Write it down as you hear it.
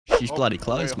She's bloody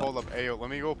close, hold up, Ayo,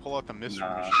 let me go pull out the mystery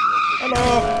machine.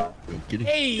 Hello.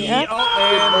 Hey, yeah.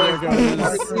 Oh, and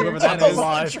there goes whoever that is.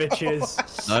 Live,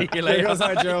 bitches. No. See you later. There goes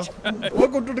Hydro.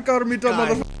 Welcome to the car meetup,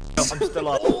 motherfucker. I'm still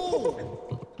up.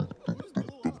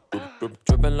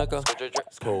 Dripping like a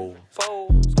school.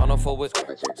 Gonna forward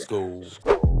school.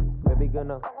 Baby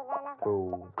gonna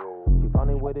school. She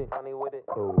funny with it.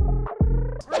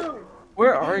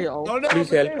 Where are y'all? Oh, no, Please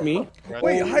help me.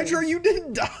 Wait, Hydro, you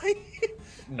didn't die?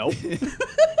 Nope.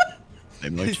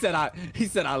 He said I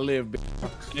live.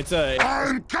 It's a.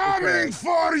 I'm coming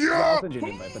for you! I'll send you an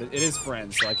invite, but it is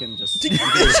friends, so I can just.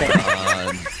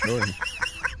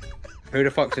 Who the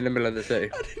fuck's in the middle of the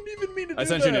city? I didn't even mean to do I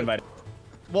sent you an invite.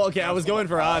 Well, okay, I was going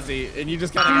for Ozzie, and you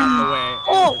just kind of got in the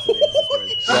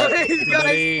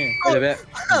way. In a bit.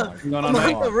 I'm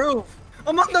on the roof.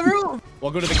 I'm on the roof.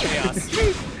 Welcome to the chaos.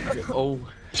 Oh.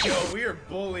 Yo, we are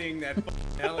bullying that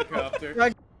helicopter. Oh,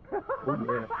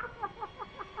 yeah.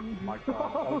 Oh my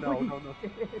god. Oh no.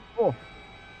 Oh.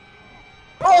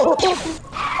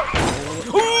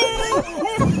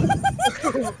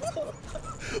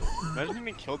 Imagine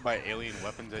being killed by alien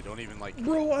weapons that don't even like.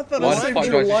 Bro, I thought I saved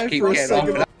your life for a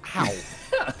second. How?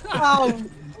 Ow.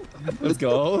 Let's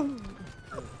go.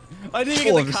 I didn't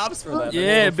even get the cops for that.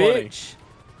 Yeah, bitch.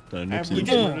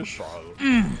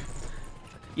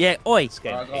 Yeah, oi. Fancy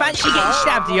getting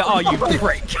stabbed here, are you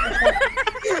prick?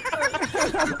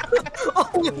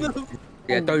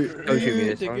 Yeah, don't shoot me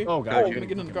this time. Oh god, We're gonna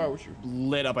get in the car with you.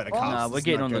 lit up by the cops. Nah, we're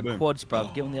getting on the quads, bro.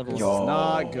 Get on the other It's one.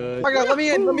 not good. Oh my god, let me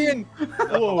in.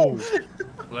 Whoa.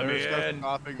 Let me in.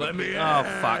 Let me in. Oh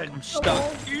fuck, I'm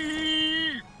stuck.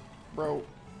 Bro,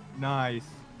 Nice.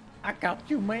 I got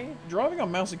you, man. Driving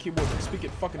on mouse and keyboard and speaking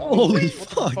fucking. Holy What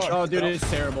the fuck. Oh, dude, it is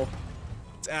terrible.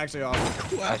 It's actually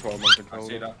awful. That's what I'm on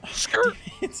control.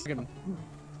 It's fucking...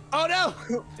 Oh no!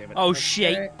 Damn it. Oh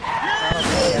shit.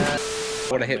 I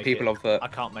want to hit people on foot. I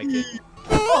can't make it.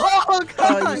 Oh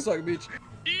Oh, you suck, bitch.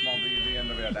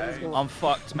 I'm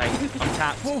fucked, mate. I'm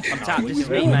tapped. I'm tapped. This is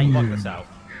me, mate. Fuck this out.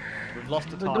 We've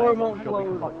lost the time. The door won't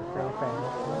close.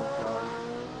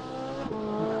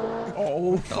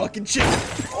 Oh, fucking shit.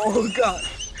 Oh god.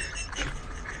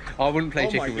 I wouldn't play Oh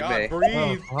my chicken with god, me.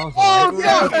 breathe. Oh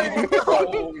god.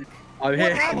 I'm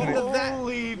here.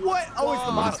 Holy what? Oh, it's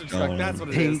the monster truck. That's what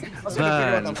it is. Pink I was trying to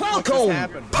figure out what the fuck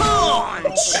Falcon.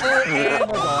 just happened.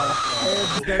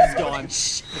 They're just gone.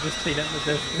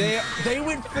 They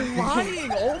went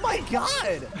flying. Oh my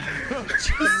god.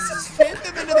 Jesus, sent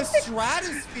them into the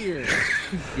stratosphere.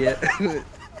 Yeah.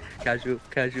 Casual.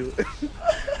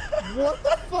 What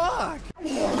the fuck?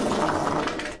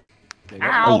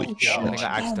 Holy shit. I think I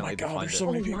accidentally Oh my god, defined there's it. so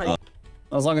many people.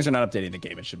 As long as you're not updating the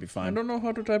game, it should be I fine. don't know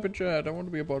how to type in chat. I want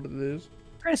to be a part of this.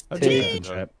 Press Is T.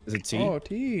 it T? Oh,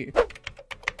 T.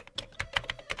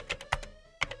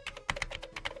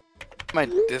 My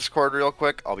Discord real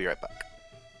quick. I'll be right back.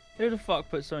 Who the fuck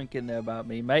put something in there about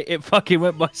me, mate? It fucking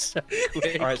went by so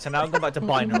quick. Alright, so now I'm going back to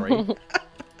binary.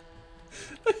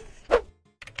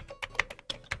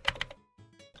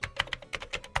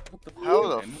 How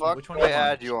the fuck Which do one I do you want?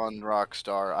 add you on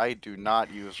Rockstar? I do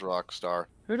not use Rockstar.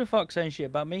 Who the fuck saying shit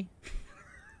about me?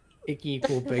 Icky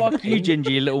equal big. Fuck you,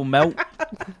 Ginger, you little melt.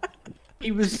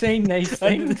 He was saying nice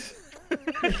things.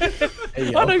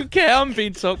 I don't care, I'm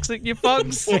being toxic, you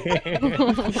fucks.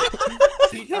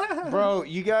 Bro,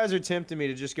 you guys are tempting me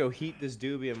to just go heat this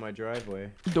doobie in my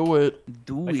driveway. Do it.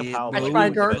 Do it, bro. I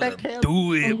tried your backhand.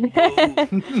 Do it, bro.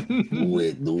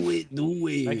 Do it.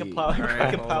 Make a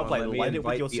power play. Light it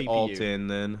with your CPU. Alt in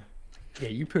then. Yeah,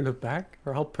 you put it back,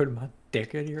 or I'll put my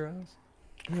dick in your ass.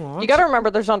 You gotta remember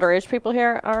there's underage people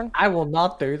here, Aaron. I will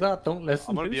not do that. Don't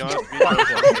listen. I'm gonna to be me. honest.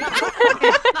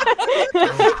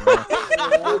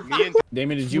 Me and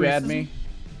Damien, did you add me?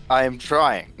 I am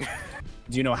trying.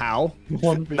 Do you know how?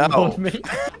 One me, No. one me.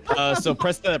 So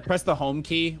press the home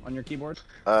key on your keyboard.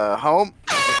 Home.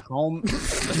 Home.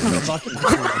 Fucking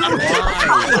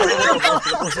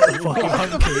what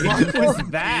was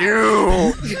that?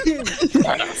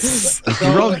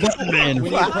 Wrong button, man.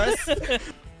 When you press.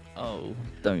 Oh,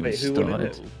 don't Wait, who start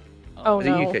wanted it. it? Oh Is it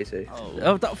no. you, Casey?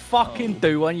 Oh, that fucking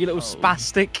do one, you little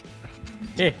spastic.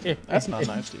 That's not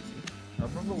nice, dude. I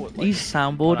remember what. He's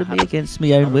soundboarded me against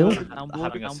my own will.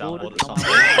 Having a soundboard at some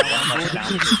point.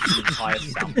 Down to the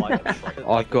highest soundbite of Shrek.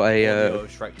 I've got a.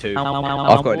 Shrek 2.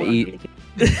 I've got an E.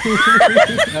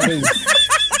 That is.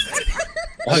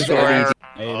 I've got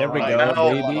an Hey, there we Alright. go,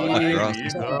 Oh, baby.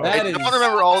 I That is don't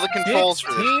remember all the controls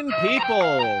for this. 16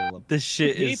 people. This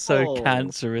shit is so People.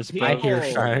 cancerous, bro. I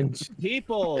hear sounds.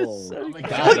 People. Oh my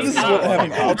God, this is what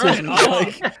having autism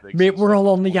is like. Mate, we're all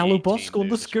on the yellow bus going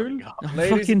to school. Ladies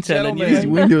fucking and telling you, gentlemen, this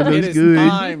window it looks is good.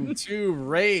 time to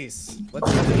race.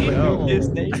 Let's go. His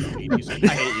name. I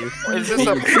hate you. Is this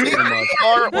a much.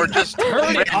 car or just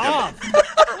Turn it random? off.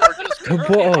 Or just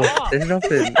Whoa, there's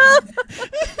nothing.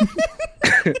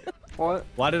 What?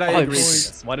 Why did I agree?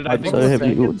 Why did I I'm think so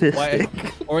heavy Why,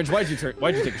 autistic. Orange, why'd you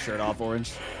take your shirt off,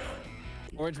 Orange?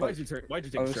 Orange, why'd you take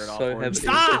your shirt off, Orange?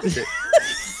 Stop!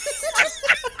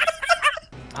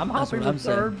 I'm happy with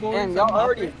third, boys. And y'all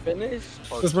already finished?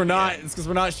 Because we're not. It's because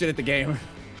we're not shit at the game.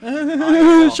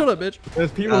 Shut up, bitch.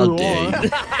 There's people who are.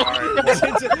 Alright, well,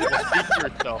 speak for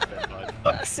yourself then,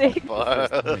 bud. See?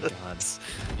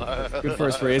 Good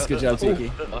first race. Good job,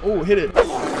 Tiki. Oh, hit it.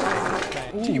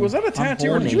 Tiki, was that a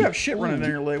tattoo or did you have shit running down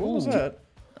your leg? What was that?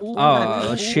 Oh,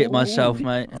 I shit myself,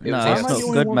 mate. No, Am it's I not the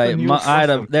only good, one mate. with the My, new I had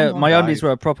a, stuff? they- Come my on, undies guys.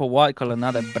 were a proper white colour, now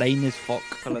they're brain as fuck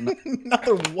colour. No,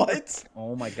 Another what?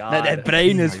 Oh my god. their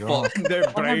brain is fuck. Their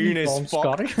brain is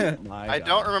fuck. I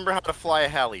don't remember how to fly a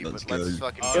heli, but let's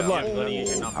fucking Good go. luck.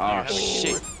 Oh,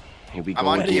 shit. Here we I'm go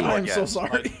on again. keyboard I'm so again.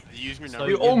 sorry. Use me So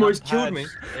now. almost killed me.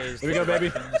 Here we go, baby.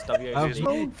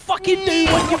 Fucking do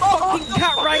what you fucking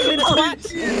cat wrangling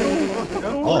twat.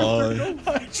 Oh.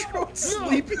 Hydro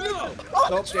sleeping.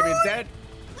 Oh, Jimmy's dead.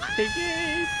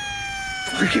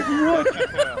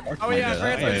 Oh yeah,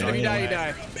 Francis. If you die, you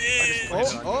die.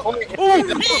 Oh,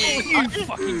 You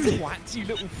fucking twat, you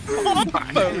little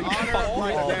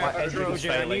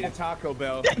I need a Taco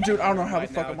Bell. Dude, I don't know how the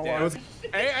fuck I'm alive.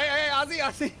 Hey, Ozzie,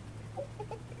 Ozzie.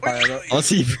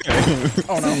 Ozzie,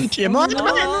 Oh no. Jim on.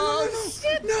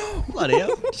 No. Bloody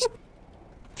hell.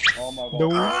 Oh my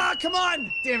god. Ah, come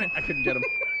on! Damn it, I couldn't get him.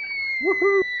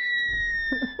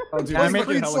 Oh, dude, What's I'm the making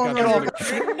Creed song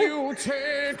helicopter. at all? Can you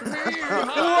take me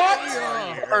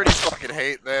I already fucking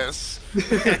hate this.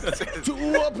 to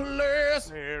a place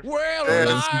where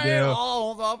Yes. I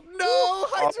all the no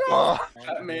hydro.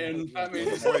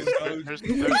 There's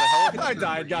a hell I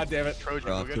died. God damn it. Trojan,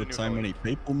 we'll get a new so heli. many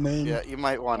people, man. Yeah, you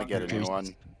might want to get a new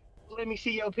one. Let me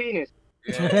see your penis.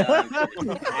 Hold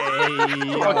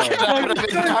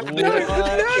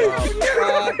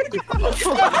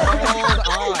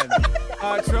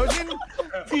on. Trojan?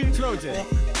 Trojan.